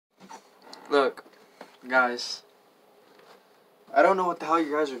Look, guys, I don't know what the hell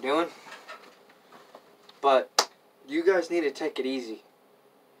you guys are doing, but you guys need to take it easy.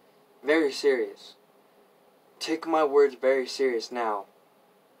 Very serious. Take my words very serious now,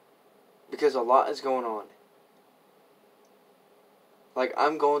 because a lot is going on. Like,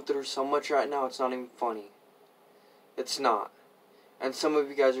 I'm going through so much right now, it's not even funny. It's not. And some of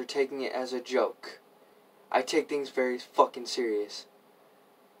you guys are taking it as a joke. I take things very fucking serious.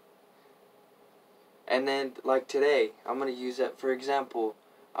 And then, like today, I'm going to use that for example.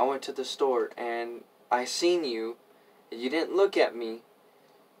 I went to the store and I seen you. You didn't look at me.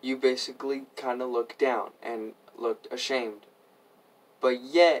 You basically kind of looked down and looked ashamed. But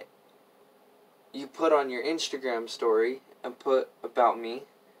yet, you put on your Instagram story and put about me,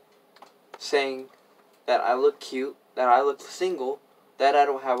 saying that I look cute, that I look single, that I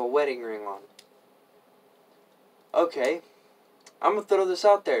don't have a wedding ring on. Okay, I'm going to throw this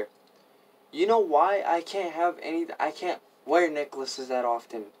out there. You know why I can't wear necklaces that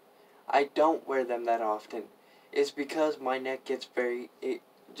often? I don't wear them that often. It's because my neck gets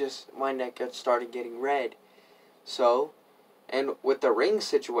my neck gets started getting red. So, and with the ring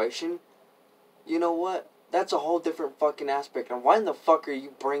situation, you know what? That's a whole different fucking aspect. And why in the fuck are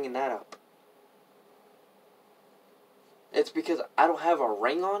you bringing that up? It's because I don't have a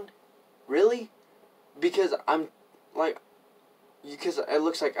ring on? Really? Because because it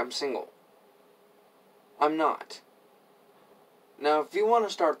looks like I'm single. I'm not. Now, if you want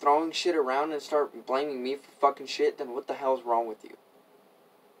to start throwing shit around and start blaming me for fucking shit, then what the hell's wrong with you?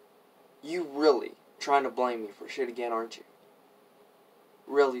 You really trying to blame me for shit again, aren't you?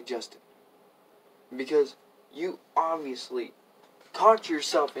 Really, Justin. Because you obviously caught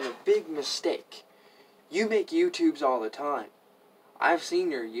yourself in a big mistake. You make YouTubes all the time. I've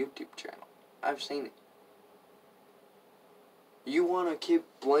seen your YouTube channel. I've seen it. You want to keep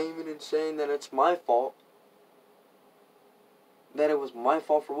blaming and saying that it's my fault. That it was my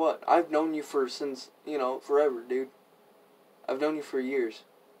fault for what? I've known you since, forever, dude. I've known you for years.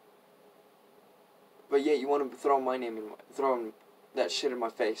 But yet you want to throw my name throwing that shit in my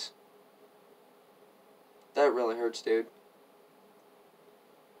face. That really hurts, dude.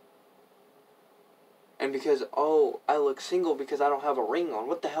 And because, I look single because I don't have a ring on.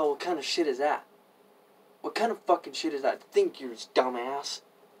 What the hell? What kind of shit is that? What kind of fucking shit is that? Think you're dumbass.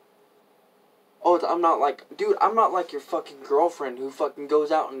 I'm not like your fucking girlfriend who fucking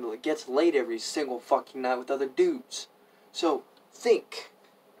goes out and gets laid every single fucking night with other dudes. So, think.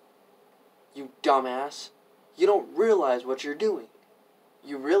 You dumbass. You don't realize what you're doing.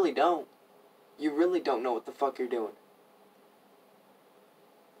 You really don't. You really don't know what the fuck you're doing.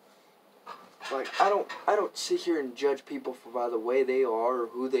 Like, I don't sit here and judge people by the way they are, or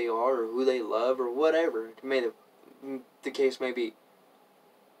who they love, or whatever the case may be.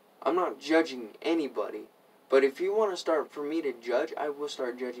 I'm not judging anybody. But if you want to start for me to judge, I will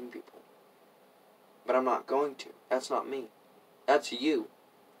start judging people. But I'm not going to. That's not me. That's you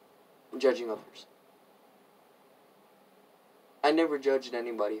judging others. I never judged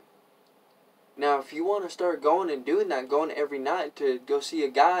anybody. Now, if you want to start going and doing that, going every night to go see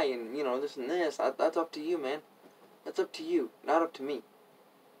a guy and, this and this, that's up to you, man. That's up to you, not up to me.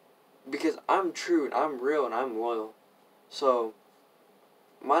 Because I'm true and I'm real and I'm loyal. So,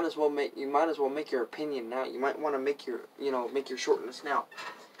 you might as well make your opinion now. You might want to make your shortness now.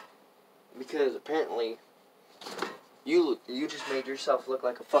 Because apparently, you just made yourself look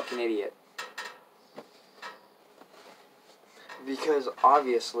like a fucking idiot. Because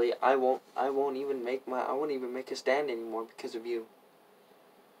obviously I won't even make a stand anymore because of you.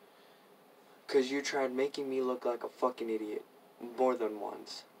 Because you tried making me look like a fucking idiot more than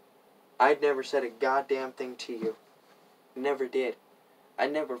once. I never said a goddamn thing to you. Never did. I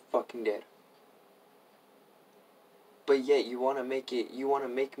never fucking did. But yet you want to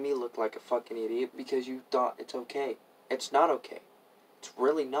make me look like a fucking idiot because you thought it's okay. It's not okay. It's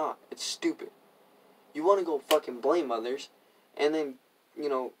really not. It's stupid. You want to go fucking blame others and then,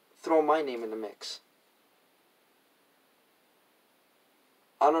 throw my name in the mix.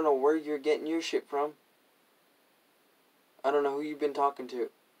 I don't know where you're getting your shit from. I don't know who you've been talking to.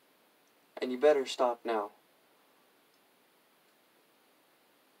 And you better stop now.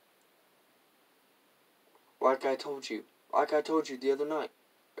 Like I told you the other night,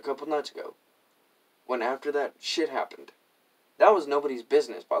 a couple nights ago, when after that shit happened. That was nobody's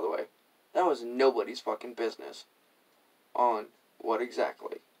business, by the way. That was nobody's fucking business. On what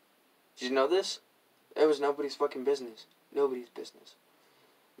exactly? Did you know this? It was nobody's fucking business. Nobody's business.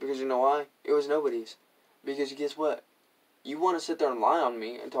 Because you know why? It was nobody's. Because guess what? You want to sit there and lie on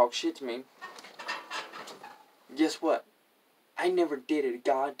me and talk shit to me. Guess what? I never did a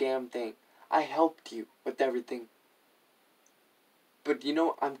goddamn thing. I helped you with everything. But you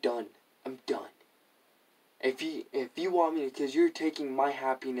know, I'm done. I'm done. If you want me, because you're taking my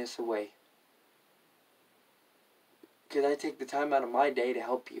happiness away. Because I take the time out of my day to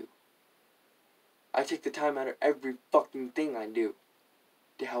help you. I take the time out of every fucking thing I do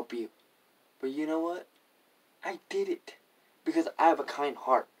to help you. But you know what? I did it. Because I have a kind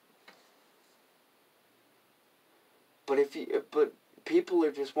heart. But people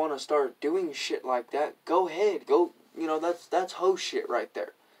are just want to start doing shit like that, go ahead. Go, you know, that's hoe shit right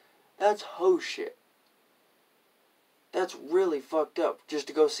there. That's hoe shit. That's really fucked up. Just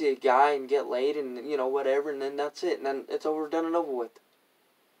to go see a guy and get laid and, you know, whatever, and then that's it. And then it's over, done and over with.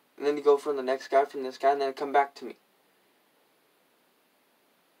 And then you go from the next guy, from this guy, and then come back to me.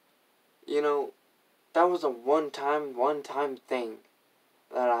 You know, that was a one-time thing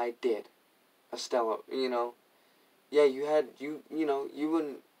that I did. Estella, you know. Yeah, you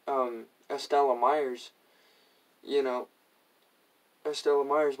and, Estella Myers, you know, Estella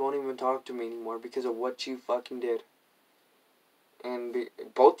Myers won't even talk to me anymore because of what you fucking did. And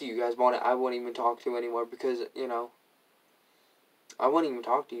both of you guys I won't even talk to anymore because, you know, I won't even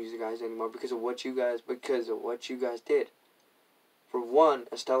talk to you guys anymore because of what you guys did. For one,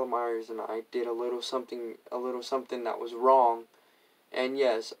 Estella Myers and I did a little something that was wrong. And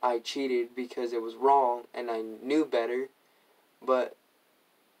yes, I cheated because it was wrong and I knew better. But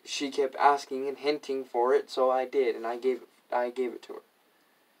she kept asking and hinting for it, so I did, and I gave it to her.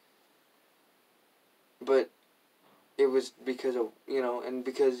 But it was because of, you know, and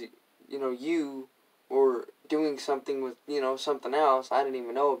because, you know, you were doing something with, you know, something else I didn't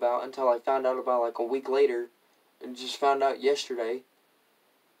even know about until I found out about like a week later, and just found out yesterday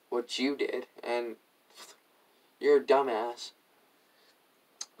what you did, and you're a dumbass.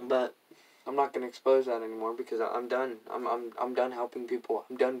 But I'm not gonna expose that anymore because I'm done. I'm done helping people.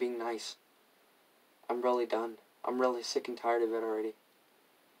 I'm done being nice. I'm really done. I'm really sick and tired of it already.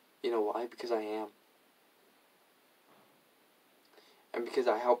 You know why? Because I am. And because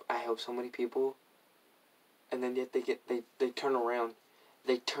I help so many people, and then yet they turn around.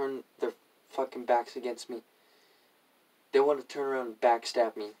 They turn their fucking backs against me. They want to turn around and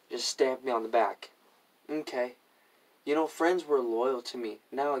backstab me. Just stab me on the back. Okay. You know, friends were loyal to me.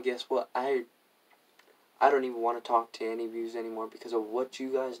 Now, guess what? I don't even want to talk to any of you anymore because of what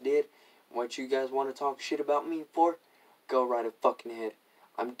you guys did. What you guys want to talk shit about me for? Go right a fucking head.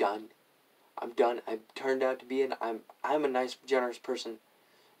 I'm done. I'm done. I've turned out to be I'm a nice, generous person.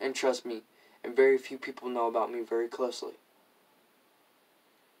 And trust me, and very few people know about me very closely.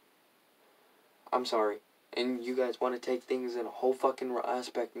 I'm sorry. And you guys want to take things in a whole fucking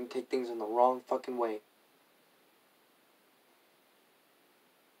aspect and take things in the wrong fucking way.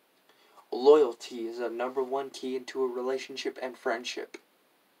 Loyalty is a #1 key into a relationship and friendship.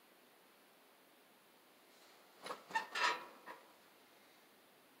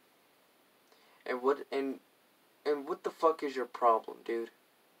 And what the fuck is your problem, dude?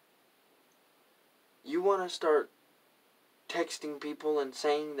 You want to start texting people and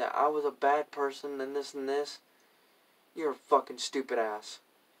saying that I was a bad person and this? You're a fucking stupid ass.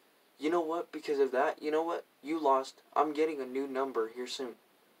 You know what? Because of that, you know what? You lost. I'm getting a new number here soon.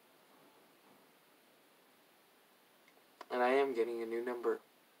 And I am getting a new number.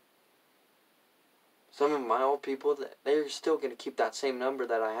 Some of my old people, they're still going to keep that same number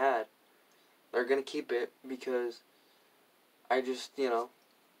that I had. They're going to keep it because I just, you know,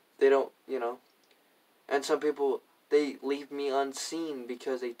 they don't, you know. And some people, they leave me unseen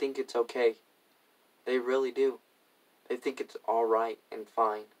because they think it's okay. They really do. They think it's alright and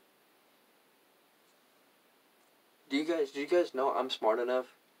fine. Do you guys know I'm smart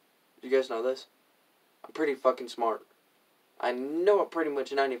enough? Do you guys know this? I'm pretty fucking smart. I know it pretty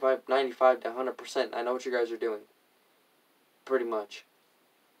much 95 to 100%. I know what you guys are doing. Pretty much.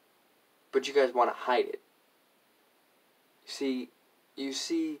 But you guys want to hide it. You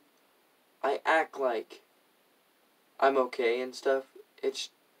see, I act like I'm okay and stuff. It's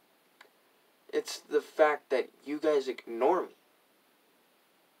the fact that you guys ignore me.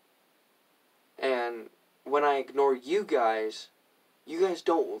 And when I ignore you guys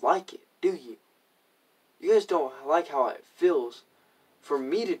don't like it, do you? You guys don't like how it feels for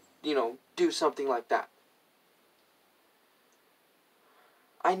me to, you know, do something like that.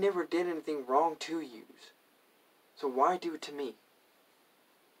 I never did anything wrong to you. So why do it to me?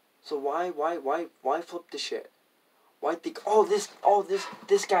 So why flip the shit? Why think,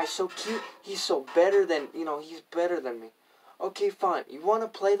 this guy's so cute, he's so better than, you know, he's better than me. Okay, fine. You want to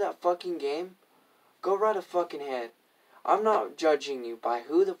play that fucking game? Go right a fucking head. I'm not judging you by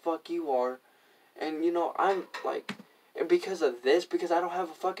who the fuck you are. And, you know, I'm, like, And because of this, because I don't have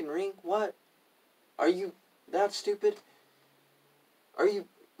a fucking ring, what? Are you that stupid? Are you...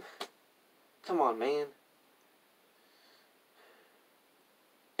 Come on, man.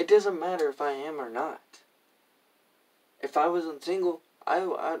 It doesn't matter if I am or not. If I wasn't single,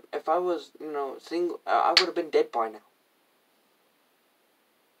 if I was, single, I would have been dead by now.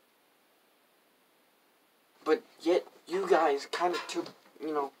 But yet, you guys kind of took,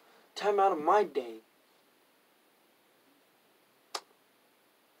 time out of my day.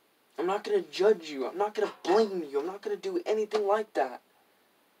 I'm not going to judge you. I'm not going to blame you. I'm not going to do anything like that.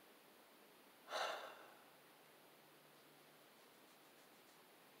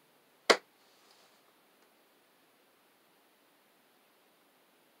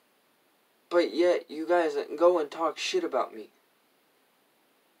 But yet, you guys go and talk shit about me.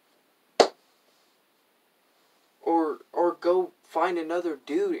 Or go find another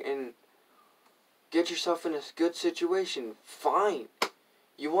dude and get yourself in a good situation. Fine.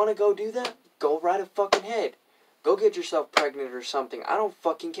 You want to go do that? Go right ahead. Go get yourself pregnant or something. I don't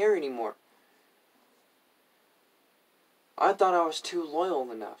fucking care anymore. I thought I was too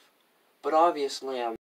loyal enough. But obviously I'm